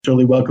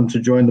Really welcome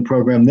to join the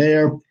program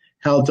there.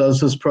 Hal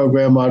does this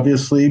program,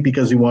 obviously,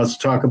 because he wants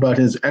to talk about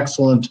his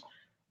excellent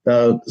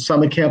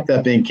summer camp,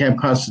 that being Camp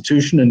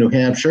Constitution in New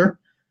Hampshire.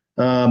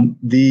 You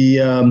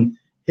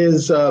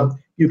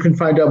can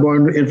find out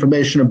more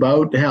information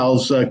about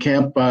Hal's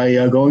camp by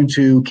going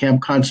to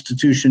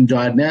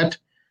campconstitution.net.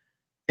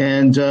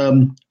 And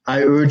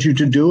I urge you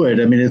to do it.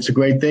 I mean, it's a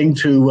great thing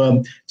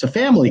it's a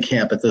family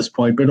camp at this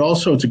point, but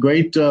also it's a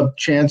great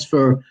chance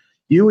for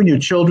you and your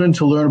children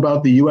to learn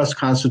about the U.S.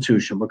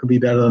 Constitution. What could be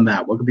better than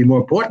that? What could be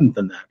more important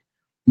than that?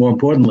 More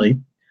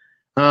importantly,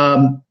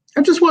 I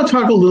just want to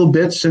talk a little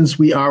bit, since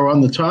we are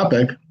on the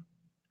topic,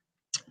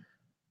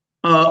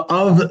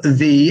 of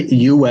the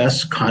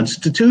U.S.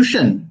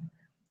 Constitution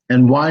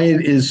and why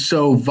it is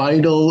so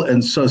vital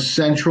and so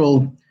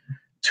central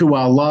to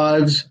our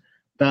lives.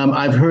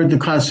 I've heard the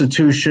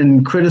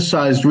Constitution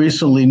criticized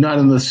recently, not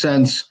in the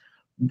sense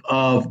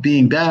of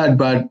being bad,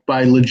 but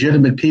by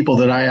legitimate people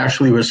that I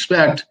actually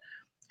respect,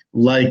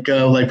 like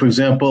for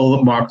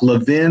example, Mark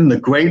Levin, the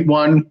great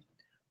one,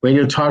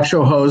 radio talk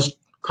show host,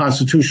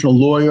 constitutional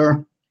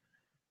lawyer,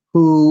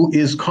 who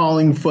is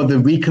calling for the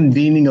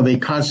reconvening of a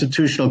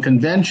constitutional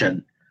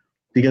convention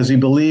because he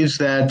believes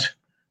that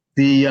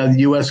the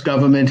U.S.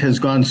 government has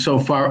gone so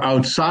far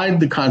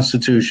outside the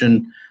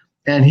Constitution,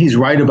 and he's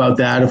right about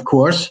that, of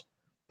course,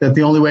 that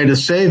the only way to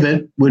save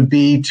it would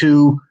be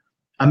to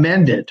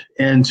amend it,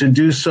 and to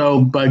do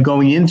so by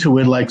going into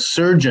it like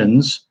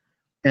surgeons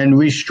and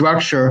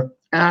restructure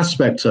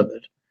aspects of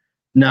it.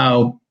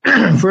 Now,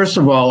 first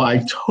of all,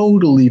 I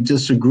totally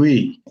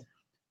disagree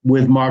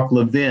with Mark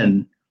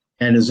Levin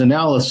and his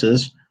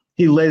analysis.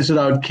 He lays it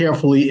out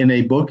carefully in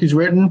a book he's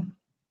written,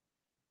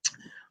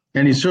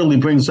 and he certainly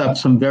brings up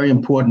some very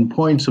important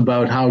points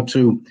about how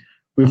to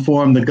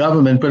reform the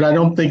government, but I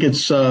don't think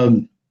it's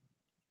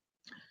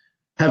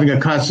having a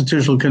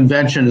constitutional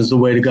convention is the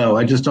way to go.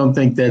 I just don't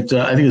think that,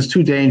 I think it's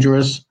too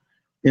dangerous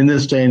in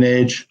this day and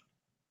age.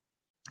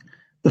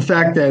 The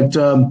fact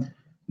that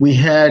we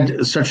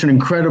had such an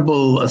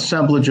incredible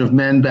assemblage of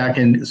men back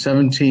in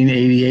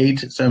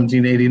 1788,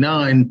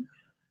 1789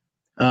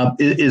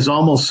 is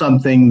almost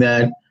something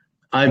that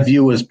I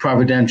view as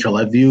providential.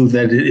 I view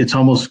that it's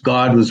almost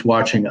God was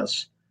watching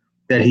us,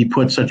 that he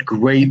put such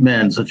great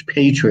men, such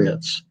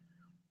patriots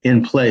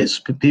in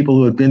place, people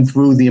who had been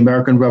through the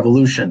American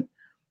Revolution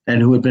and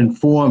who had been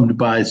formed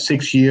by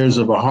 6 years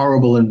of a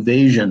horrible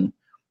invasion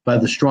by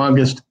the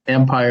strongest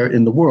empire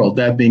in the world,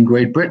 that being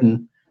Great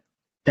Britain,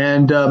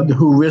 and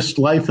who risked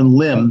life and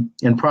limb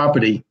and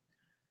property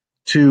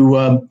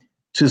to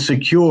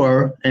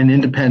secure an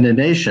independent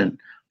nation.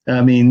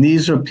 I mean,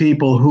 these are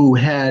people who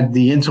had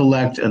the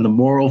intellect and the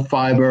moral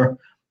fiber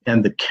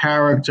and the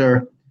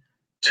character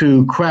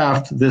to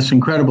craft this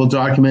incredible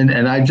document.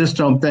 And I just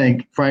don't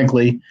think,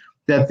 frankly,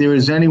 that there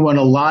is anyone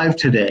alive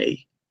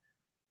today,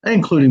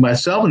 including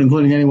myself and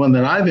including anyone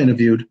that I've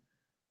interviewed,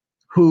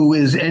 who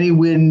is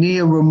anywhere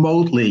near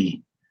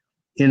remotely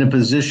in a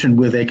position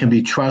where they can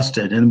be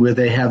trusted and where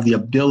they have the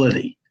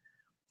ability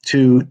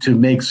to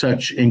make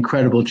such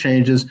incredible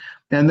changes.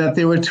 And that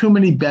there are too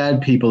many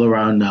bad people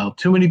around now,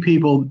 too many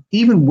people,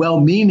 even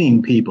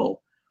well-meaning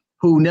people,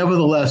 who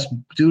nevertheless,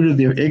 due to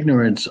their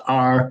ignorance,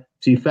 are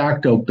de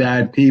facto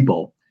bad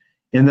people,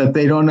 in that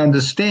they don't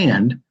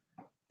understand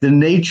the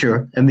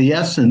nature and the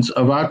essence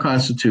of our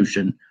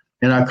Constitution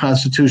and our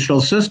constitutional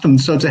system.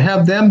 So to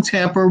have them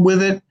tamper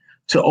with it,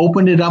 to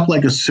open it up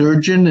like a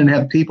surgeon and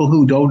have people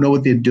who don't know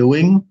what they're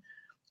doing,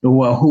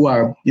 who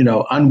are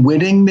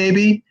unwitting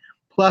maybe,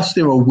 plus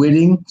there are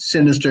witting,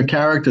 sinister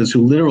characters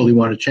who literally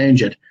want to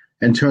change it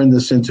and turn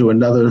this into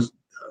another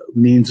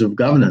means of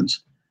governance.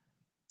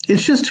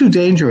 It's just too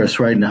dangerous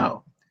right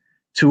now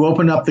to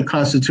open up the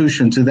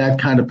Constitution to that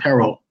kind of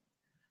peril.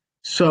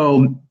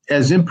 So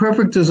as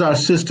imperfect as our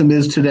system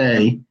is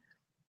today,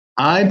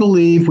 I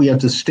believe we have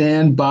to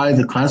stand by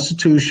the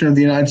Constitution of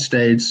the United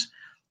States.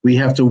 We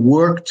have to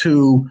work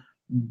to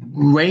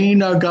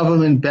rein our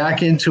government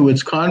back into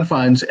its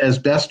confines as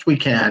best we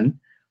can.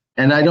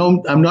 And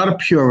I'm not a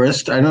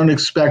purist. I don't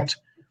expect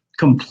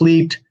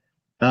complete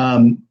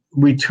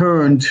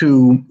return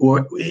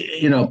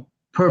to,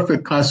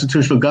 perfect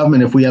constitutional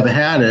government if we ever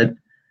had it.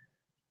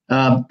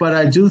 But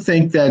I do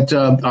think that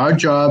our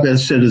job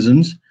as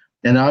citizens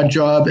and our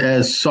job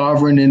as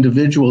sovereign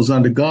individuals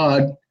under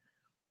God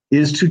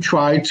is to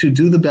try to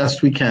do the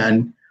best we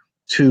can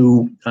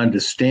to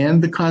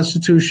understand the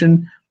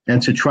Constitution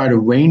and to try to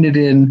rein it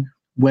in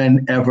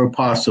whenever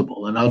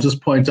possible. And I'll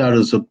just point out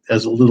as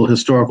a little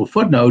historical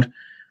footnote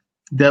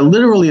that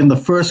literally in the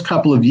first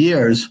couple of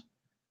years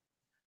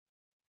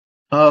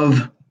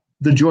of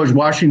the George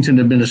Washington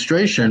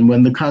administration,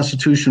 when the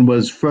Constitution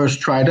was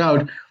first tried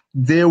out,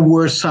 there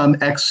were some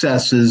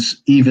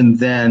excesses even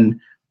then.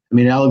 I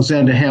mean,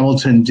 Alexander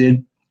Hamilton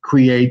did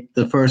create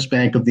the first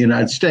Bank of the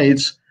United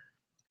States,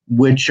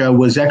 which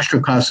was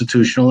extra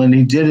constitutional, and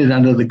he did it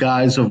under the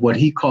guise of what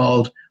he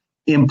called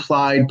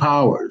implied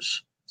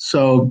powers.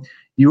 So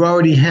you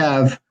already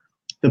have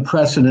the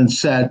precedent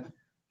set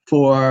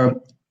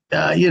for,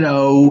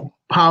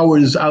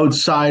 powers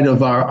outside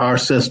of our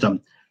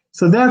system.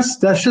 So that's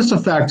just a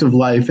fact of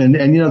life. And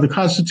the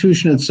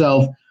Constitution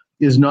itself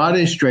is not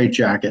a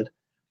straitjacket.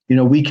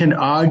 We can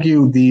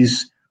argue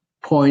these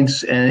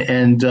points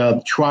and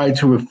try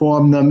to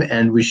reform them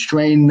and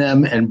restrain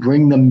them and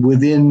bring them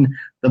within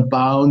the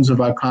bounds of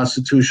our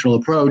constitutional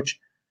approach.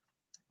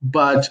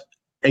 But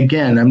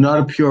again, I'm not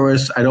a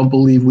purist. I don't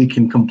believe we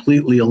can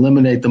completely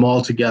eliminate them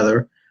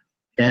altogether.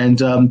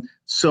 And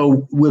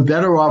so we're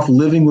better off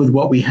living with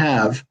what we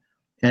have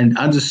and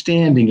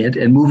understanding it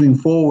and moving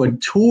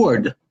forward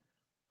toward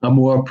a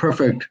more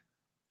perfect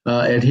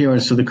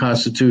adherence to the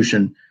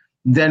Constitution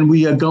than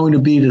we are going to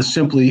be to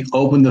simply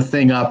open the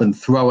thing up and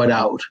throw it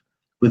out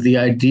with the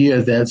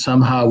idea that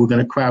somehow we're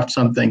going to craft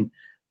something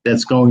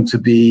that's going to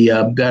be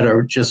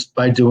better just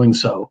by doing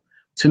so.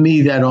 To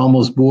me, that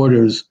almost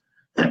borders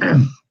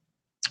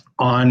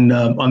on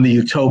the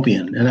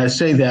utopian. And I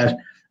say that,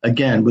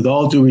 again, with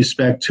all due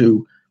respect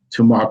to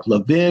Mark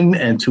Levin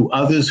and to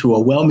others who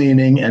are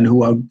well-meaning and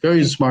who are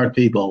very smart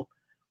people,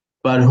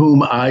 but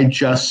whom I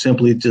just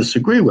simply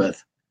disagree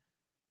with.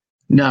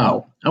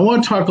 Now, I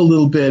want to talk a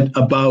little bit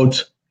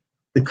about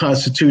the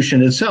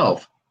Constitution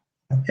itself.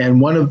 And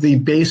one of the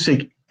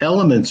basic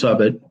elements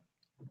of it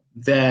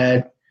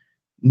that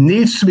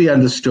needs to be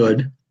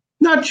understood,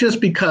 not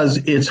just because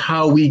it's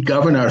how we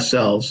govern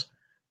ourselves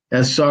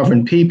as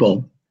sovereign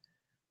people,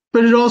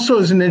 but it also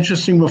is an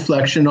interesting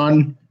reflection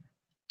on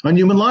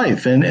human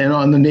life and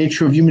on the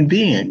nature of human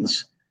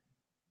beings.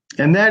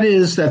 And that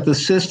is that the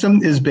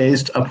system is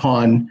based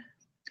upon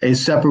a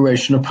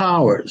separation of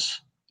powers,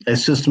 a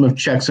system of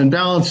checks and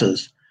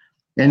balances.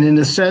 And in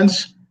a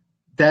sense,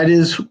 that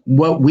is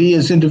what we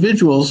as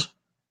individuals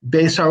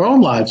base our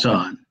own lives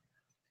on.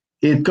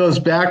 It goes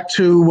back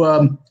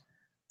to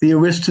the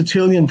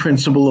Aristotelian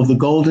principle of the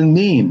golden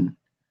mean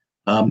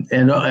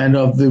and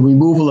of the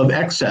removal of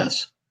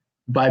excess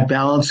by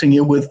balancing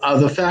it with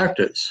other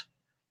factors.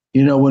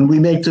 When we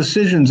make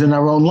decisions in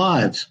our own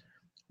lives,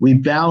 we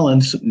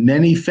balance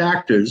many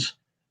factors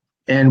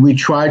and we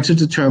try to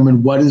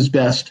determine what is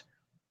best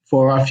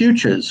for our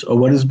futures or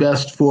what is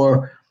best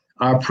for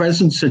our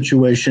present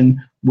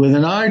situation with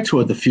an eye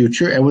toward the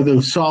future and with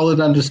a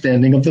solid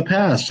understanding of the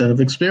past and of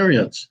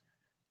experience.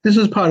 This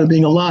is part of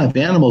being alive.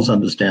 Animals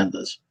understand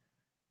this.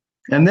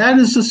 And that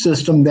is the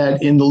system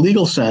that, in the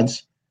legal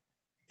sense,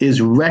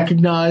 is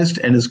recognized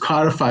and is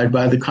codified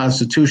by the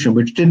Constitution,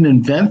 which didn't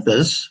invent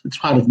this. It's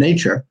part of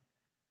nature,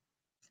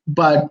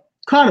 but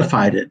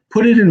codified it,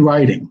 put it in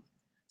writing,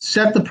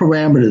 set the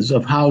parameters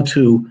of how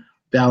to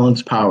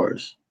balance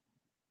powers.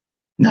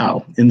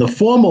 Now, in the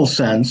formal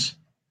sense,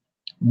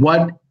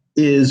 what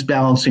is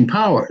balancing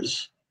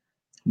powers?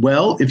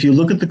 Well, if you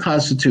look at the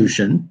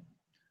Constitution,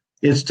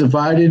 it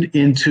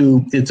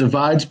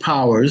divides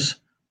powers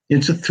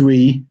into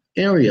three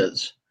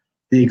areas: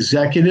 the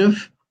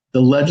executive,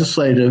 the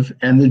legislative,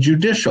 and the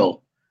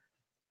judicial.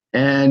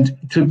 And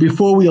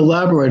before we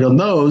elaborate on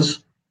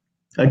those,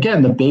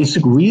 again, the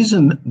basic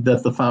reason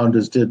that the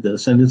founders did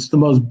this, and it's the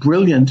most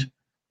brilliant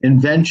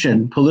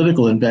invention,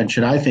 political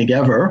invention, I think,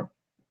 ever,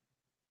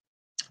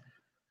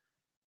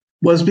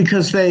 was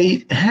because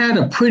they had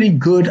a pretty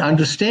good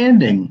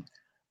understanding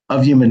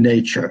of human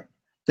nature.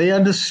 They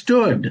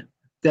understood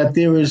that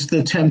there is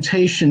the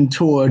temptation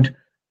toward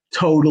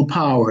total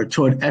power,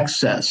 toward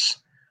excess.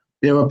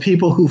 There are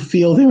people who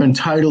feel they're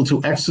entitled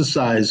to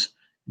exercise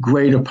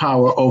greater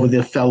power over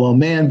their fellow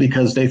man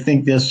because they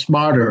think they're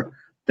smarter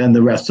than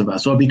the rest of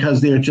us, or because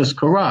they're just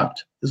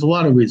corrupt. There's a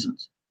lot of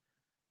reasons.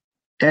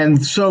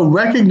 And so,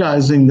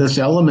 recognizing this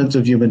element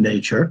of human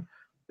nature,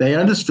 they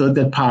understood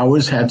that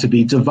powers had to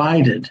be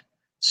divided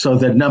so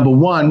that, number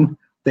one,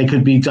 they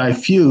could be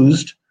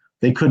diffused.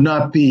 They could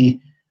not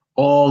be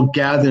all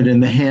gathered in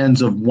the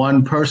hands of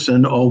one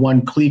person or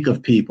one clique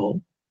of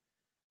people.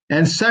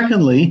 And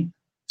secondly,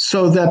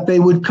 so that they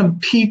would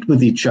compete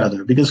with each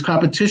other, because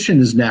competition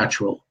is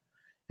natural.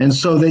 And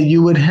so that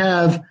you would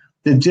have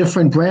the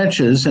different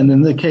branches, and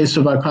in the case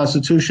of our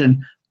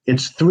Constitution,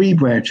 it's three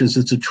branches,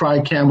 it's a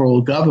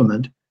tricameral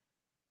government.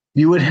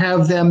 You would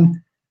have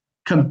them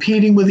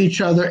competing with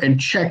each other and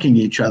checking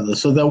each other,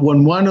 so that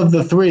when one of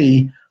the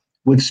three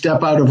would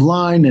step out of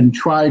line and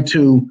try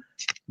to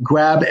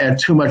grab at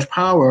too much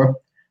power,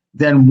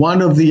 then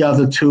one of the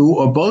other two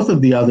or both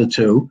of the other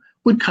two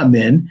would come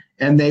in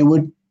and they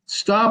would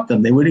stop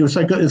them. It's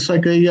like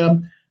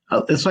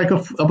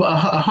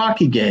a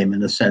hockey game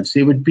in a sense.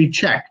 They would be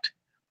checked.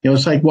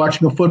 It's like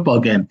watching a football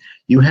game.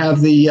 You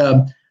have the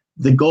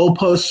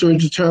goalposts are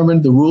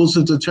determined, the rules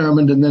are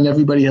determined, and then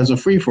everybody has a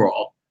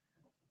free-for-all.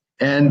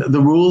 And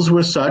the rules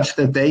were such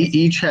that they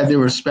each had their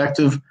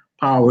respective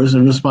powers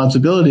and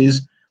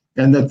responsibilities,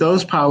 and that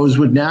those powers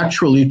would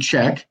naturally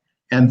check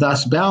and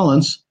thus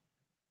balance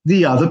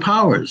the other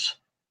powers.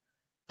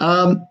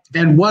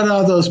 And what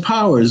are those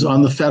powers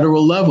on the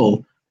federal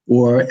level,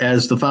 or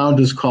as the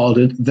founders called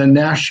it, the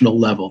national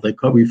level? They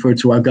refer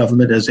to our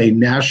government as a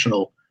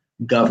national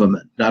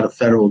government, not a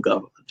federal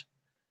government.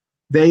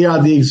 They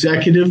are the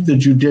executive, the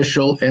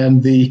judicial,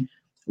 and the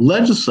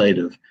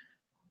legislative.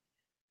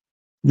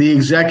 The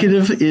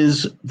executive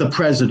is the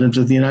president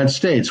of the United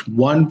States,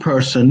 one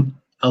person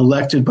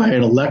elected by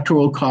an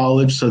electoral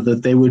college so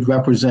that they would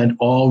represent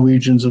all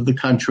regions of the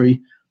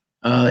country,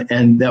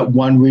 and that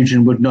one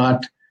region would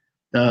not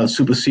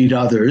supersede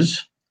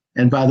others.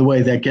 And by the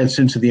way, that gets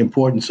into the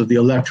importance of the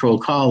electoral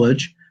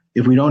college.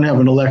 If we don't have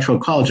an electoral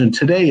college, and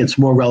today it's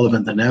more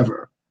relevant than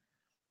ever,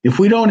 if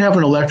we don't have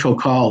an electoral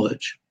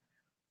college,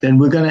 then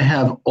we're going to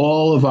have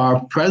all of our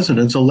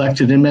presidents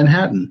elected in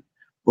Manhattan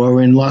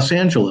or in Los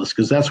Angeles,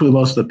 because that's where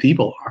most of the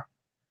people are.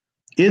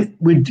 It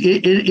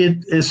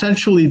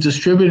essentially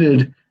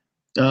distributed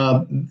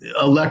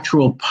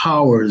electoral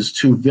powers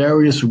to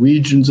various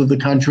regions of the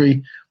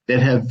country that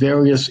have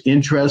various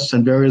interests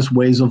and various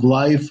ways of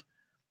life,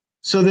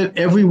 so that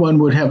everyone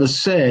would have a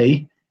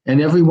say and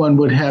everyone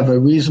would have a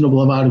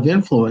reasonable amount of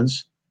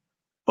influence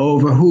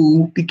over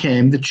who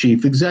became the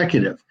chief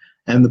executive.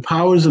 And the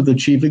powers of the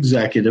chief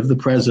executive, the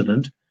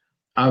president,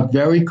 are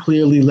very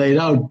clearly laid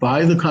out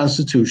by the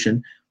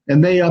Constitution,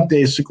 and they are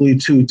basically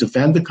to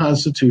defend the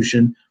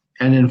Constitution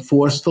and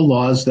enforce the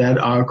laws that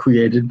are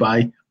created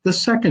by the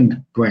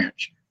second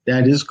branch,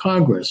 that is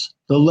Congress,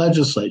 the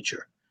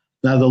legislature.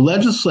 Now, the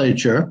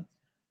legislature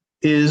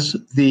is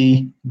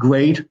the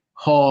great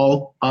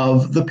hall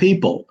of the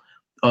people.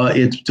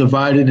 It's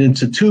divided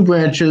into two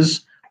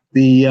branches.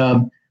 The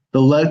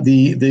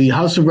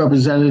House of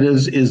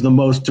Representatives is the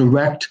most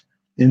direct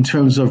in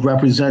terms of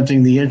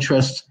representing the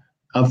interests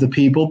of the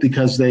people,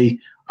 because they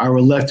are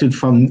elected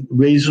from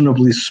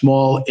reasonably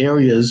small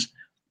areas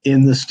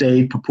in the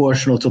state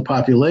proportional to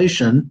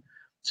population.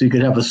 So you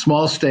could have a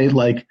small state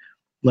like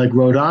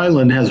Rhode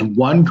Island has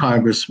one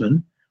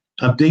congressman.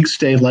 A big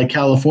state like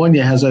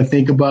California has, I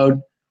think, about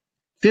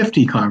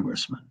 50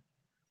 congressmen.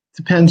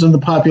 Depends on the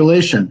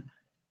population.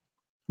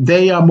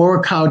 They are more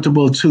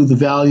accountable to the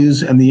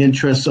values and the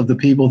interests of the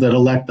people that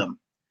elect them.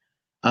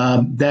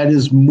 That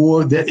is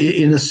more,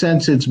 in a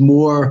sense, it's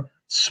more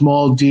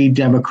small d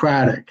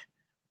democratic,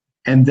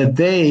 and that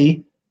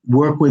they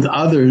work with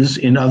others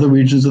in other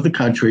regions of the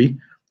country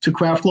to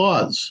craft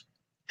laws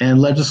and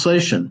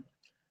legislation.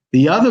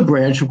 The other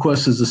branch, of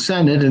course, is the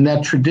Senate, and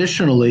that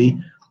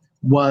traditionally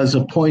was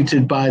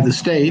appointed by the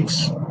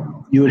states.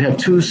 You would have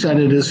two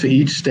senators for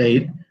each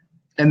state,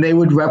 and they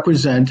would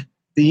represent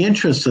the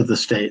interests of the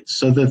states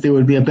so that there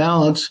would be a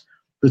balance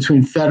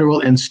between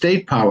federal and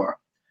state power.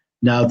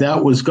 Now,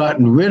 that was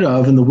gotten rid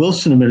of in the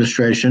Wilson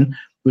administration,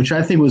 which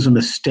I think was a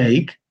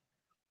mistake,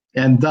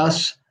 and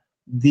thus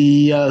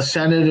the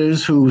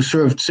senators who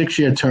served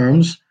 6-year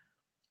terms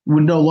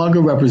would no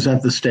longer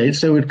represent the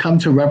states. They would come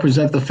to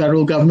represent the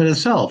federal government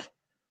itself.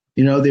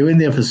 You know, they're in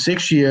there for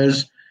 6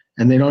 years,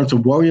 and they don't have to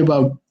worry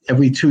about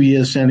every 2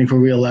 years standing for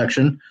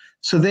re-election.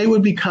 So they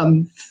would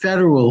become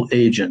federal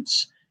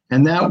agents.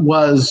 And that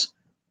was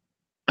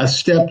a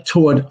step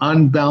toward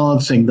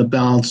unbalancing the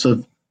balance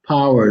of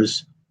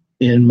powers,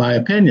 in my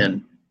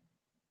opinion.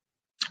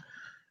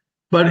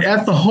 But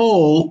at the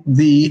whole,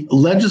 the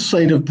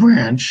legislative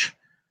branch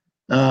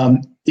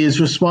is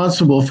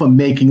responsible for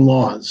making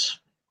laws.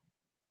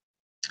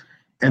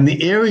 And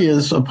the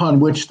areas upon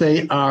which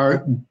they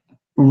are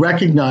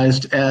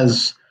recognized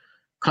as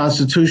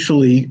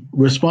constitutionally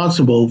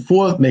responsible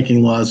for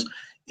making laws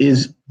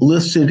is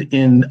listed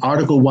in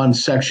Article 1,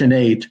 Section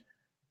 8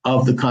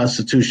 of the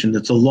Constitution.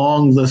 It's a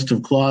long list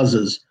of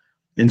clauses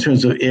in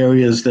terms of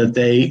areas that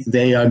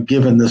they are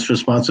given this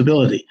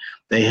responsibility.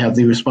 They have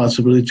the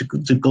responsibility to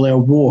declare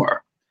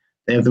war.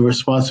 They have the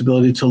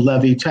responsibility to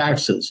levy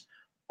taxes.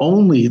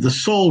 Only the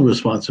sole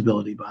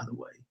responsibility, by the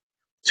way,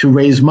 to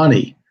raise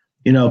money.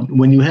 You know,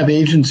 when you have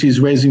agencies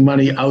raising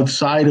money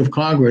outside of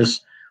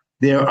Congress,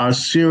 there are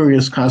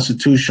serious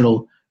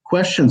constitutional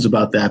questions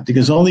about that,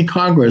 because only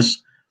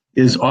Congress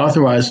is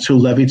authorized to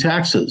levy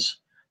taxes,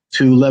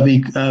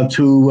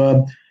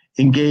 to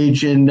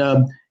engage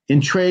in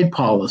trade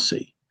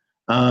policy,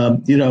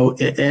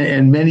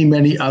 and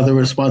many other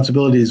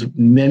responsibilities.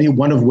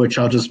 One of which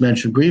I'll just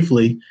mention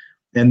briefly,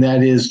 and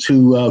that is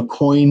to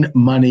coin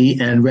money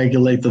and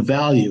regulate the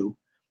value,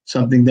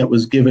 something that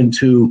was given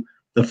to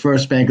the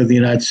First Bank of the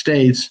United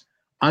States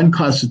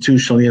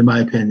unconstitutionally, in my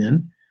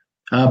opinion,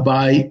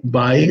 by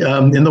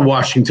in the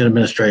Washington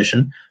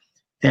administration.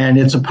 And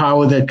it's a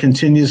power that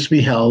continues to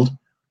be held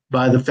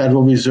by the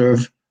Federal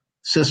Reserve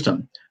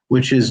System,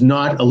 which is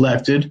not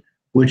elected,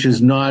 which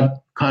is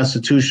not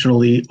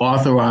constitutionally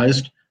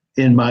authorized,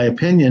 in my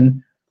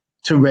opinion,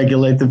 to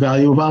regulate the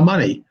value of our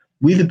money.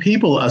 We, the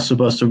people, are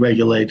supposed to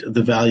regulate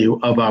the value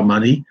of our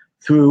money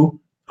through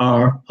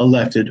our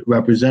elected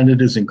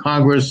representatives in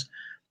Congress.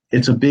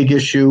 It's a big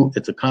issue.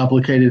 It's a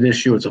complicated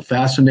issue. It's a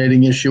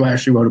fascinating issue. I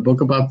actually wrote a book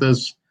about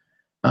this,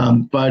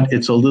 but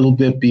it's a little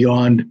bit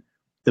beyond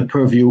the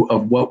purview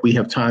of what we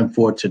have time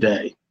for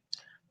today.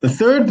 The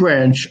third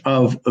branch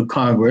of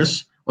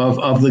Congress,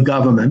 of the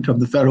government, of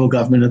the federal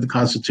government of the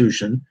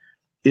Constitution,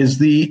 is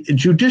the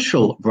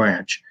judicial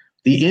branch,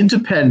 the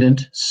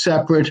independent,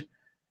 separate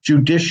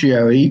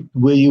judiciary,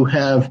 where you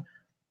have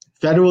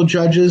federal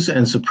judges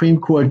and Supreme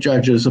Court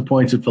judges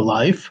appointed for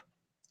life,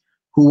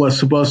 who are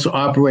supposed to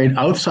operate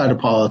outside of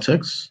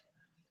politics,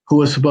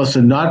 who are supposed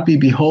to not be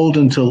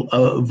beholden to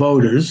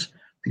voters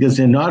because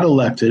they're not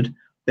elected.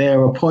 They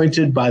are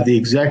appointed by the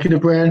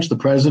executive branch, the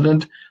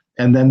president,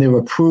 and then they're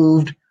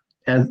approved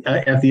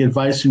at the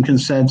advice and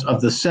consent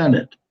of the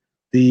Senate,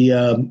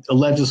 the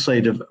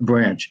legislative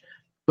branch.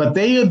 But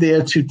they are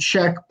there to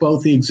check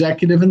both the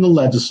executive and the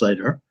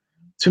legislator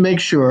to make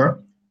sure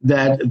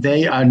that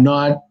they are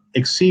not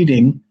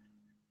exceeding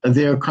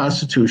their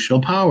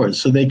constitutional powers.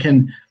 So they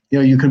can,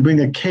 you can bring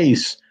a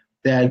case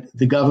that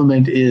the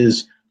government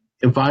is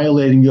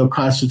violating your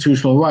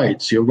constitutional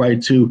rights, your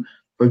right to,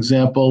 for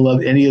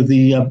example, any of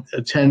the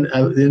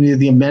any of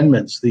the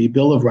amendments, the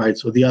Bill of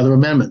Rights or the other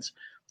amendments,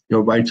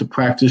 your right to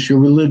practice your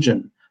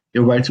religion,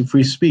 your right to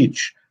free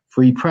speech,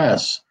 free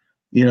press,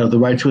 the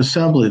right to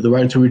assembly, the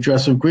right to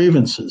redress of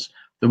grievances,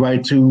 the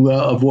right to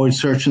avoid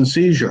search and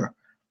seizure,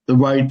 the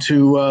right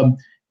to, a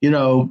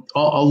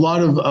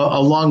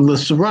long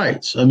list of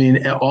rights. I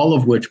mean, all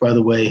of which, by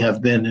the way,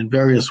 have been in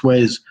various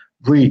ways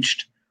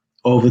breached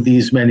over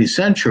these many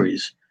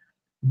centuries.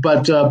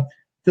 But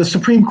the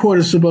Supreme Court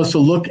is supposed to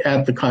look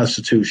at the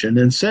Constitution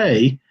and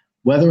say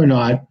whether or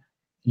not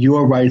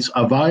your rights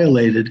are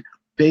violated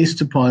based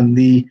upon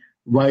the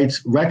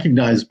rights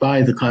recognized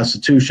by the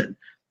Constitution.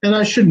 And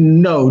I should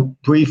note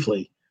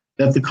briefly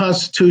that the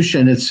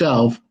Constitution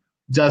itself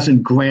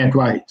doesn't grant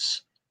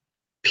rights.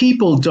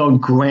 People don't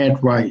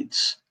grant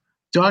rights.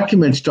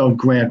 Documents don't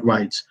grant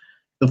rights.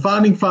 The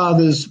Founding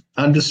Fathers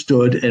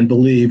understood and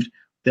believed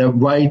that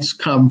rights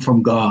come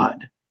from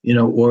God,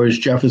 or as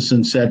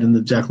Jefferson said in the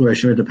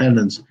Declaration of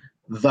Independence,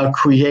 the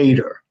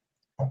Creator,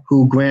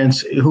 who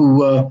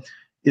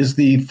is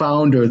the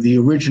founder, the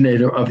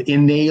originator of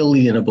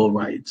inalienable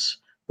rights,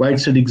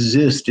 rights that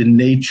exist in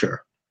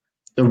nature,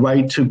 the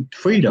right to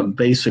freedom,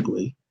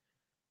 basically.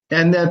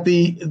 And that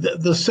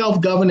the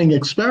self-governing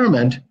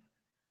experiment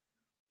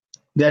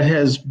that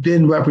has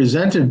been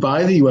represented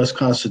by the U.S.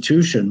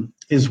 Constitution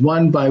is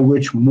one by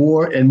which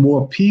more and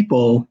more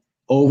people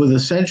over the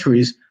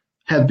centuries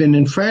have been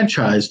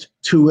enfranchised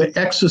to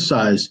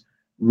exercise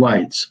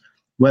rights,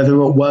 whether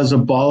it was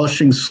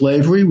abolishing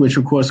slavery, which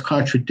of course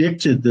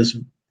contradicted this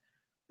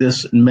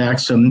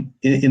maxim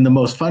in the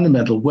most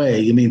fundamental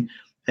way. I mean,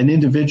 an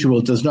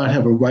individual does not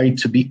have a right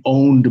to be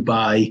owned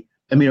by,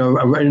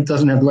 it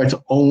doesn't have the right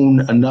to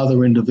own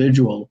another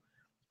individual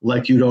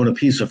like you'd own a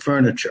piece of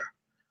furniture.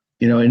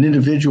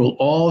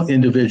 All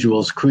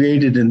individuals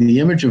created in the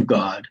image of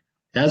God,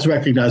 as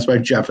recognized by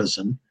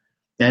Jefferson,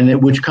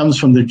 which comes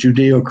from the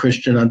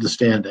Judeo-Christian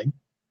understanding,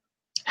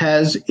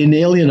 has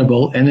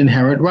inalienable and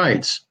inherent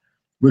rights,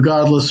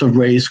 regardless of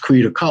race,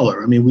 creed, or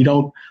color. I mean, you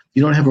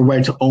don't have a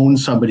right to own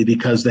somebody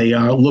because they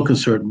look a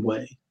certain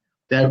way.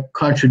 That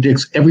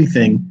contradicts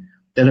everything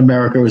that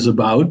America is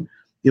about.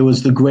 It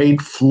was the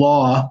great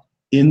flaw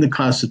in the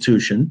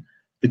Constitution.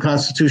 The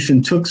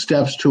Constitution took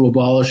steps to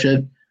abolish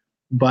it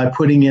by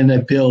putting in a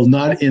bill,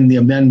 not in the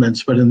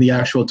amendments, but in the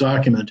actual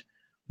document,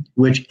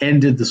 which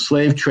ended the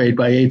slave trade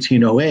by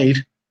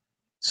 1808.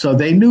 So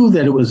they knew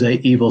that it was an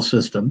evil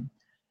system,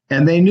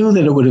 and they knew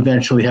that it would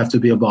eventually have to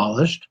be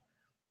abolished.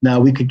 Now,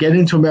 we could get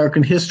into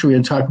American history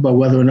and talk about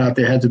whether or not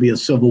there had to be a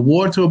civil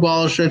war to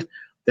abolish it.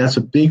 That's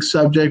a big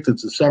subject.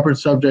 It's a separate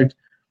subject.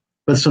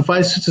 But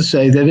suffice it to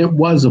say that it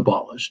was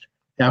abolished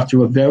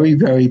after a very,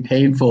 very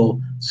painful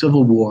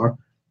civil war,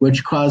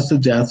 which caused the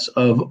deaths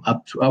of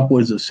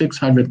upwards of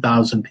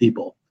 600,000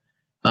 people,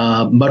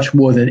 much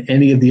more than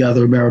any of the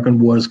other American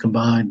wars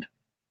combined.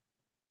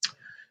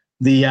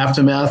 The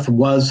aftermath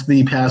was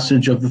the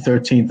passage of the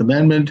 13th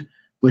Amendment,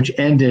 which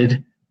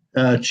ended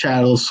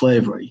chattel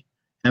slavery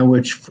and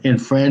which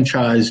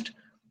enfranchised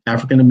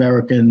African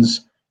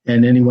Americans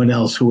and anyone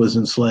else who was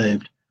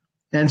enslaved.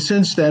 And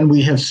since then,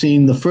 we have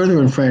seen the further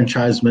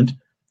enfranchisement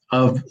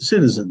of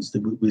citizens.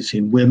 We've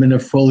seen women are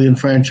fully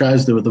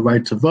enfranchised. They have the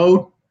right to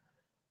vote.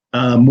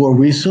 More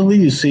recently,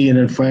 you see an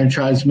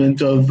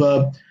enfranchisement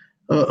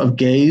of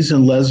gays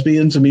and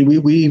lesbians. I mean,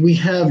 we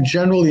have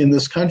generally in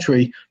this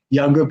country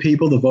younger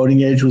people. The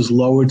voting age was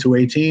lowered to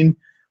 18.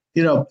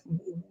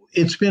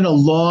 It's been a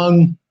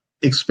long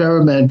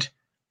experiment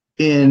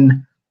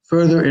in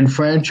further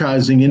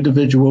enfranchising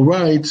individual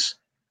rights,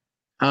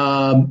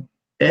 and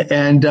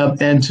a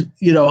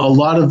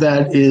lot of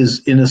that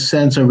is, in a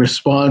sense, a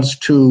response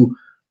to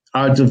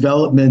our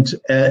development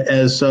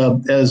as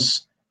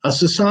a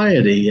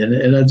society and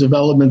a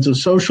development of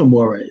social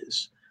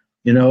mores.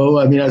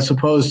 I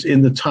suppose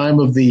in the time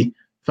of the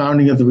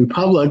founding of the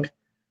Republic,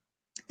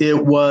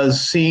 it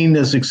was seen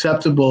as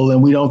acceptable,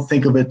 and we don't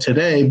think of it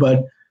today,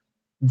 but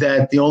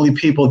that the only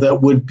people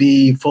that would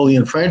be fully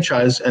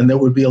enfranchised and that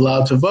would be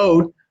allowed to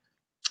vote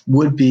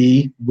would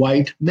be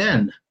white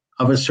men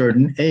of a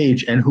certain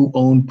age and who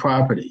owned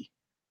property.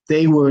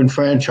 They were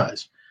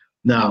enfranchised.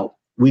 Now,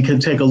 we can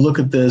take a look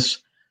at this.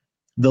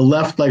 The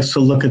left likes to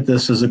look at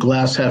this as a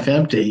glass half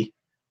empty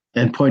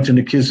and point an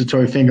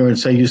accusatory finger and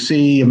say, you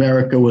see,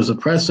 America was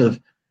oppressive.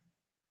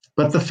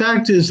 But the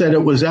fact is that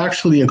it was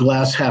actually a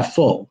glass half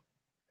full,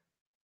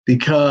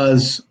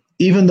 because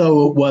even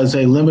though it was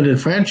a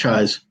limited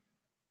franchise,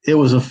 it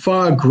was a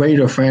far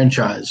greater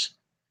franchise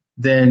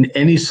than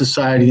any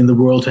society in the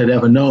world had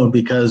ever known,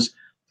 because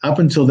up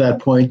until that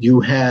point, you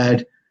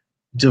had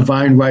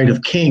divine right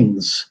of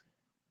kings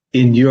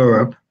in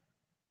Europe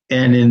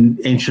and in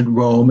ancient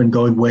Rome and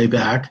going way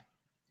back,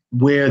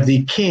 where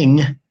the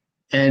king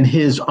and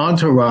his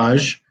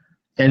entourage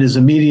and his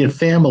immediate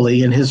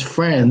family and his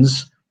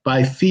friends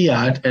by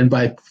fiat and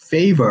by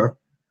favor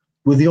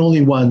were the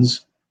only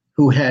ones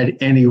who had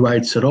any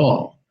rights at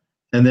all,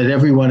 and that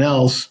everyone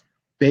else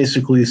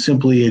basically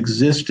simply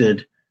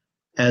existed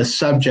as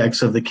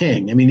subjects of the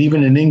king. I mean,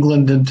 even in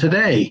England and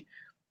today,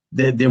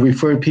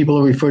 people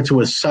are referred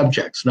to as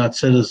subjects, not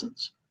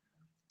citizens.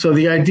 So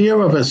the idea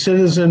of a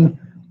citizen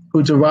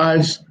who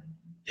derives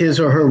his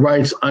or her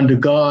rights under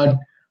God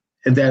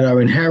that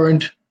are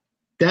inherent,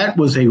 that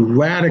was a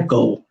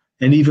radical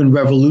and even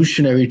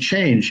revolutionary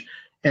change.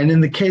 And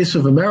in the case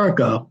of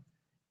America,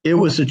 it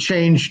was a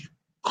change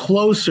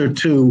closer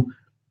to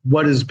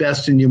what is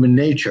best in human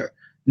nature,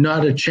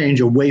 not a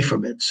change away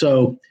from it.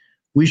 So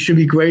we should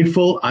be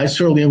grateful. I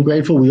certainly am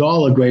grateful. We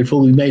all are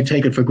grateful. We may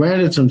take it for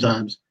granted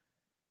sometimes,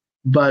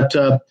 but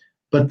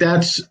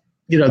that's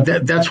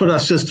that's what our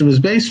system is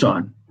based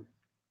on.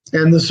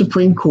 And the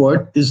Supreme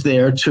Court is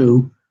there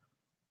to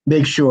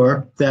make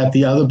sure that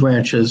the other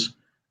branches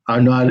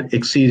are not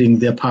exceeding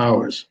their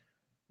powers.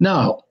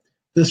 Now,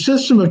 the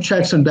system of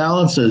checks and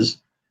balances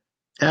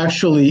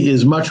actually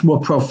is much more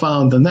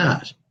profound than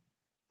that.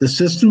 The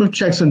system of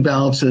checks and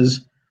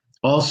balances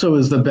also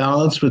is the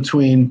balance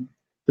between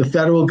the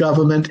federal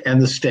government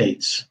and the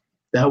states.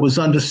 That was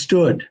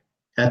understood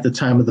at the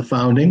time of the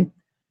founding.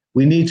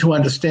 We need to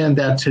understand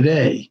that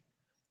today,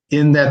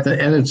 in that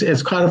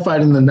it's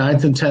codified in the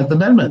 9th and 10th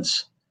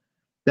Amendments,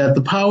 that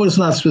the powers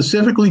not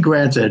specifically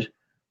granted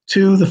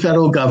to the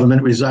federal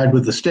government reside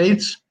with the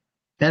states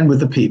and with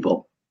the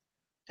people.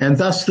 And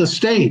thus the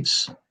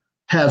states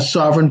have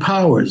sovereign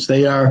powers.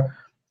 They are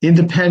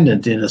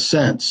independent in a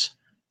sense,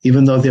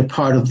 even though they're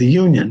part of the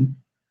Union.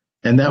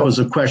 And that was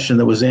a question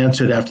that was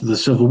answered after the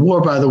Civil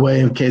War, by the way,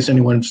 in case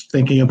anyone's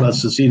thinking about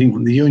seceding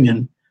from the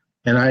Union.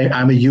 And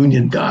I'm a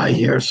Union guy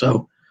here,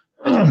 so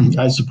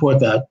I support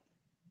that.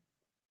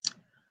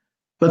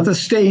 But the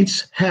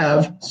states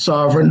have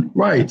sovereign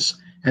rights,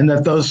 and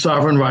that those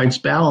sovereign rights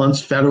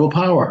balance federal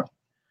power.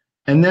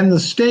 And then the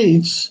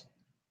states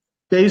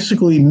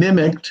basically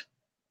mimicked,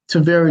 to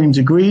varying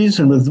degrees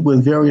and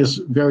with various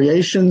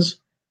variations,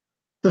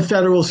 the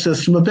federal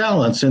system of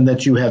balance, in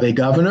that you have a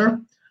governor,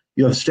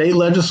 you have a state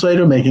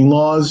legislator making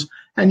laws,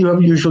 and you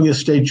have usually a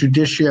state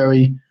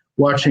judiciary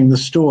watching the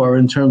store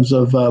in terms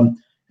of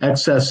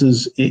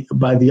excesses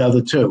by the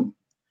other two.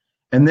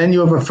 And then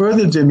you have a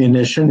further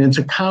diminution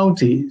into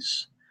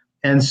counties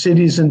and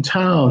cities and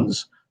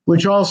towns,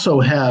 which also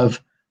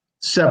have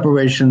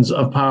separations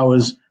of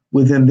powers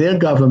within their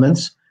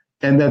governments,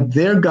 and that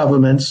their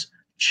governments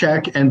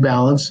check and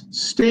balance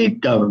state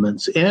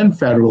governments and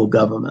federal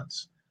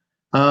governments.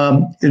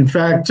 In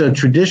fact,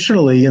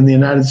 traditionally in the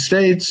United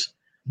States,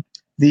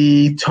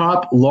 the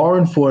top law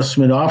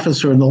enforcement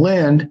officer in the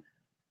land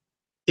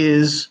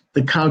is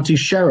the county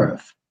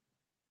sheriff.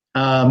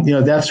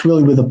 That's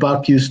really where the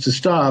buck used to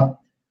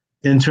stop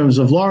in terms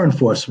of law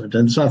enforcement.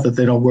 And it's not that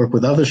they don't work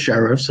with other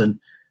sheriffs. And,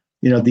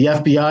 the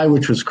FBI,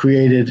 which was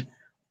created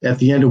at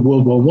the end of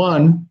World War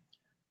I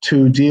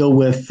to deal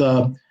with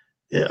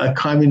a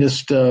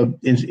communist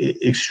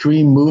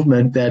extreme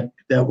movement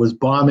that was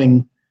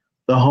bombing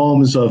the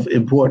homes of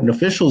important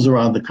officials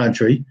around the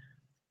country.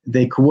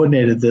 They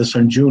coordinated this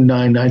on June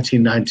 9,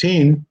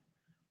 1919.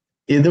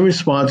 The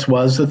response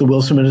was that the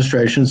Wilson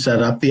administration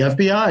set up the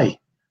FBI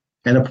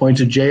and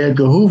appointed J.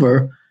 Edgar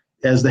Hoover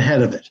as the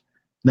head of it.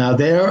 Now,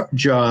 their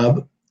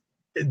job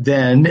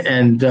then,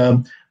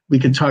 and we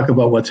can talk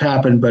about what's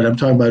happened, but I'm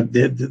talking about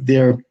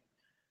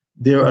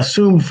their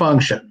assumed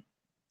function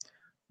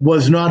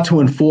was not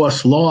to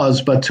enforce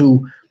laws, but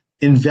to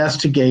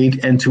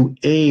investigate and to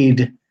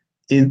aid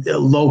in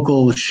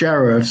local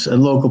sheriffs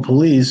and local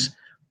police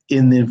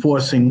in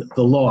enforcing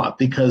the law,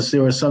 because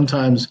there are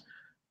sometimes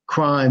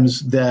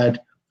crimes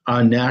that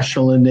are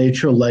national in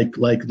nature, like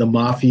the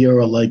mafia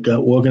or like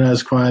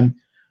organized crime,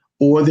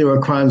 or there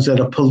are crimes that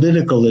are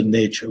political in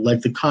nature,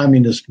 like the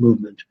communist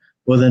movement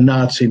or the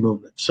Nazi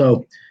movement.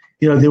 So,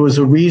 there was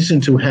a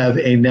reason to have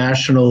a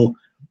national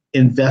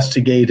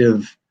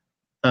investigative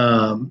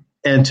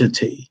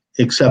entity,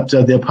 except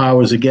that their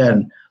powers,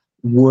 again,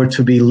 were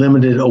to be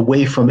limited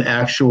away from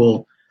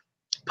actual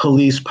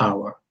police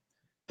power.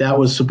 That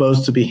was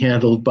supposed to be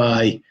handled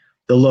by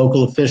the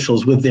local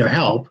officials with their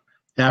help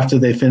after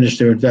they finished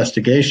their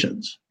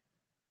investigations.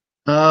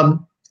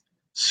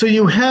 So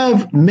you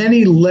have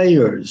many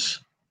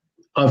layers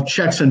of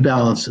checks and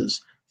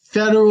balances.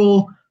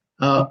 Federal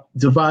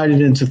divided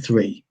into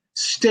three.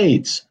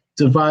 States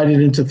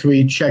divided into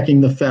three,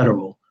 checking the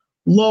federal.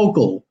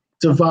 Local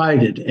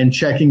divided and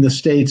checking the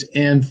states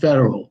and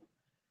federal.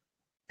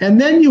 And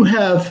then you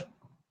have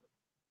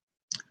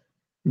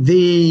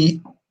the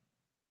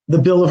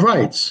Bill of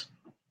Rights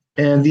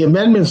and the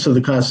amendments to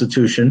the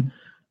Constitution,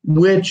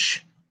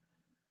 which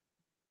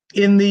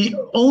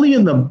only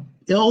in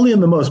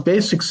the most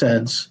basic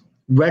sense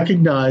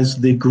recognize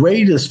the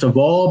greatest of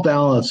all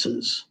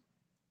balances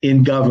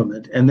in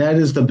government, and that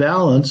is the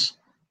balance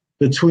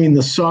between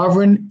the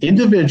sovereign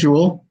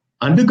individual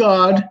under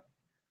God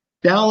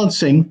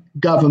balancing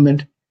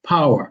government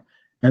power.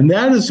 And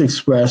that is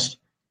expressed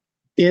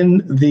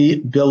in the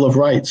Bill of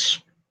Rights.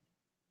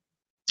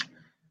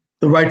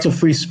 The right to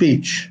free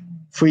speech,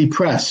 free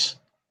press,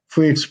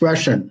 free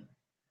expression,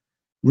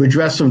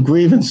 redress of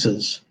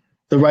grievances,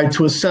 the right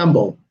to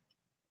assemble.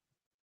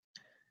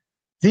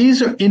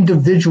 These are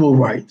individual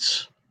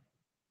rights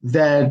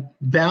that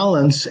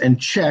balance and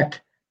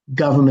check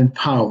government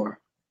power.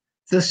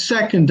 The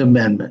Second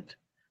Amendment,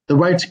 the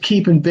right to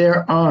keep and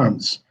bear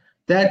arms,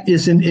 that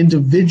is an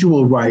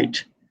individual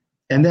right,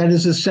 and that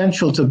is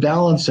essential to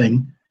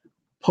balancing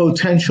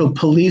potential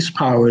police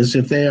powers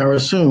if they are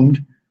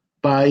assumed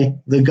by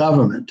the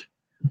government.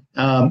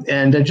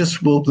 And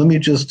let me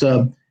just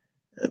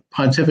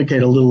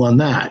pontificate a little on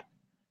that,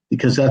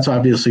 because that's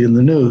obviously in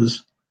the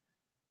news.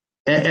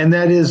 And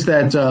that is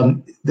that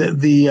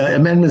the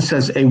amendment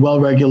says a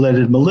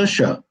well-regulated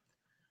militia.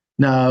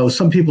 Now,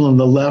 some people on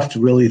the left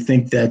really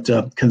think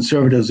that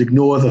conservatives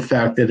ignore the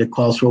fact that it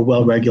calls for a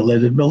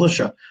well-regulated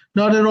militia.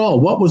 Not at all.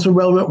 What was a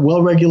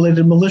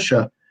well-regulated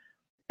militia?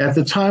 At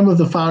the time of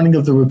the founding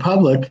of the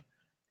Republic,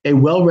 a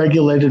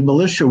well-regulated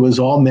militia was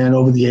all men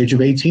over the age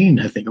of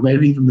 18, I think, or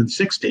maybe even been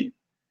 16,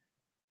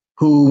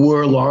 who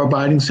were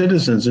law-abiding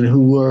citizens and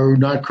who were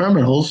not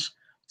criminals,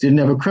 didn't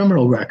have a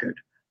criminal record.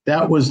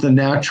 That was the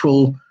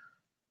natural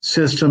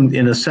system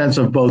in a sense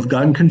of both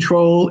gun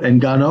control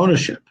and gun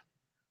ownership.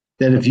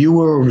 That if you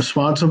were a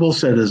responsible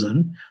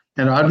citizen,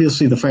 and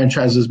obviously the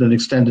franchise has been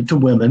extended to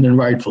women, and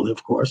rightfully,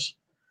 of course,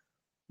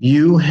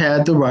 you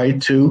had the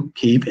right to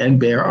keep and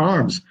bear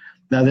arms.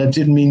 Now, that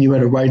didn't mean you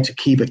had a right to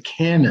keep a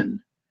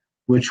cannon,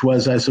 which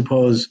was, I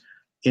suppose,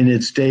 in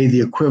its day,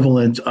 the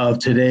equivalent of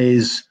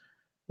today's,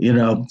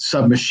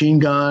 submachine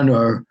gun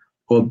or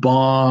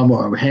bomb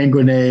or hand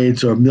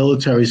grenades or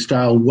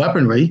military-style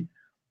weaponry.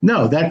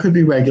 No, that could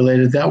be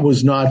regulated. That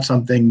was not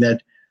something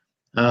that,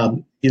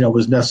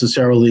 was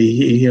necessarily,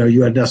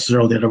 you had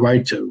necessarily had a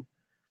right to.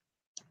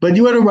 But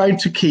you had a right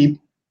to keep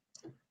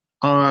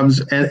arms,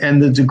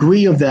 and the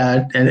degree of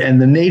that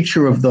and the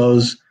nature of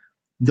those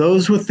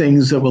were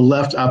things that were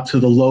left up to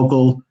the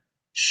local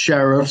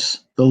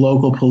sheriffs, the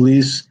local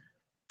police,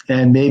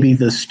 and maybe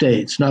the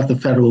states, not the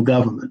federal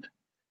government.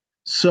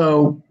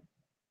 So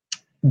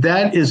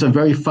that is a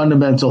very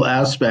fundamental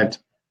aspect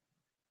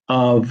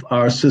of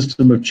our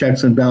system of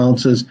checks and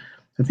balances.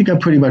 I think I'm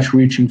pretty much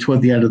reaching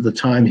toward the end of the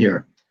time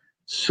here.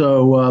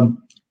 So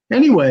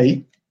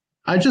anyway,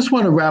 I just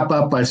want to wrap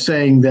up by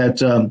saying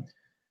that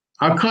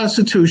our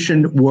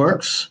Constitution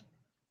works.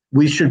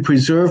 We should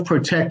preserve,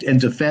 protect,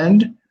 and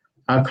defend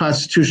our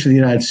Constitution of the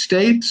United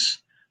States.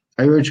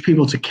 I urge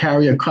people to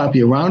carry a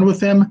copy around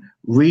with them,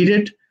 read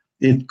it.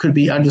 It could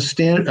be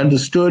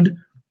understood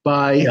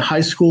by a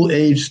high school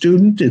age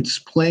student. It's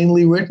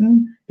plainly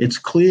written, it's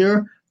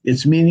clear,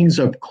 its meanings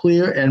are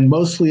clear and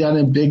mostly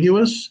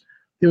unambiguous.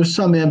 There are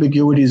some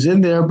ambiguities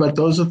in there, but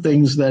those are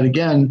things that,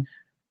 again,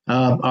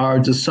 are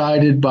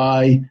decided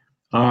by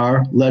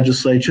our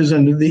legislatures,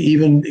 and they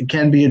even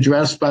can be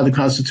addressed by the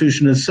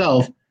Constitution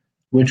itself,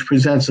 which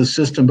presents a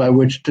system by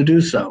which to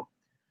do so.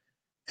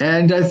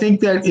 And I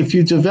think that if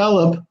you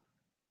develop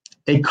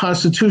a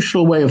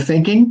constitutional way of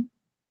thinking,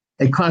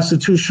 a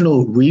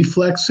constitutional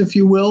reflex, if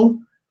you will.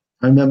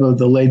 I remember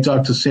the late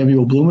Dr.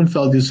 Samuel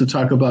Blumenfeld used to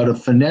talk about a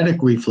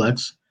phonetic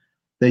reflex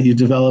that you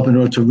develop in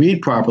order to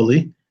read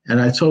properly, and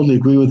I totally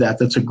agree with that.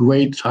 That's a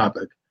great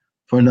topic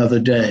for another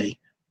day.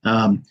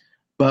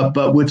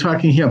 But we're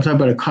talking here, I'm talking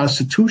about a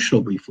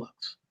constitutional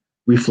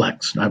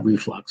reflex, not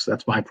reflux.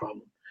 That's my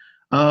problem.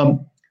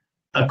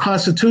 A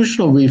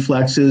constitutional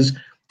reflex is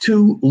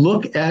to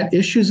look at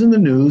issues in the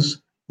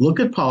news, look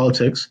at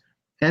politics,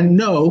 and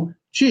know,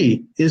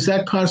 gee, is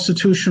that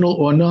constitutional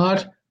or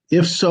not?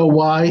 If so,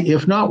 why?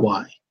 If not,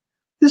 why?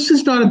 This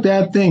is not a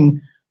bad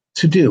thing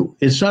to do.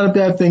 It's not a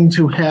bad thing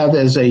to have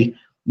as a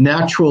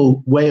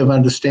natural way of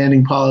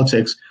understanding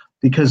politics,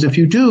 because if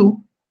you do,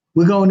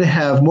 we're going to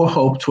have more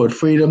hope toward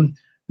freedom,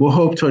 more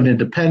hope toward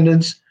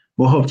independence,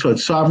 more hope toward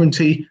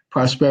sovereignty,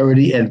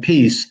 prosperity, and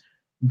peace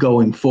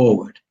going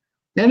forward.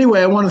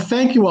 Anyway, I want to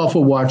thank you all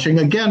for watching.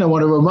 Again, I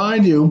want to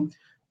remind you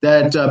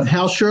that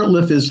Hal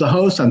Shurtleff is the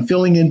host. I'm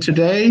filling in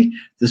today.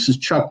 This is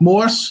Chuck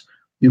Morse.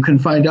 You can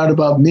find out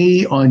about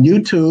me on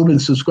YouTube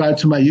and subscribe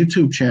to my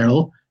YouTube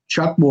channel,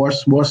 Chuck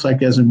Morse, Morse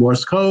like as in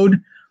Morse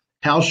code.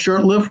 Hal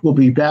Shurtleff will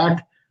be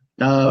back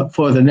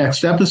for the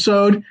next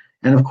episode.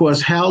 And of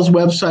course, Hal's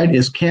website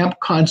is Camp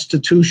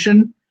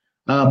Constitution,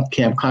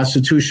 Camp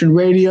Constitution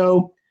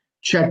Radio.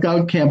 Check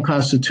out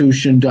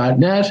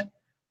campconstitution.net.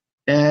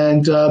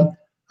 And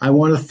I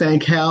want to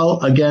thank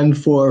Hal again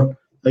for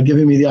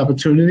giving me the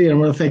opportunity. And I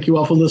want to thank you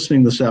all for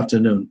listening this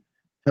afternoon.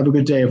 Have a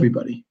good day,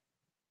 everybody.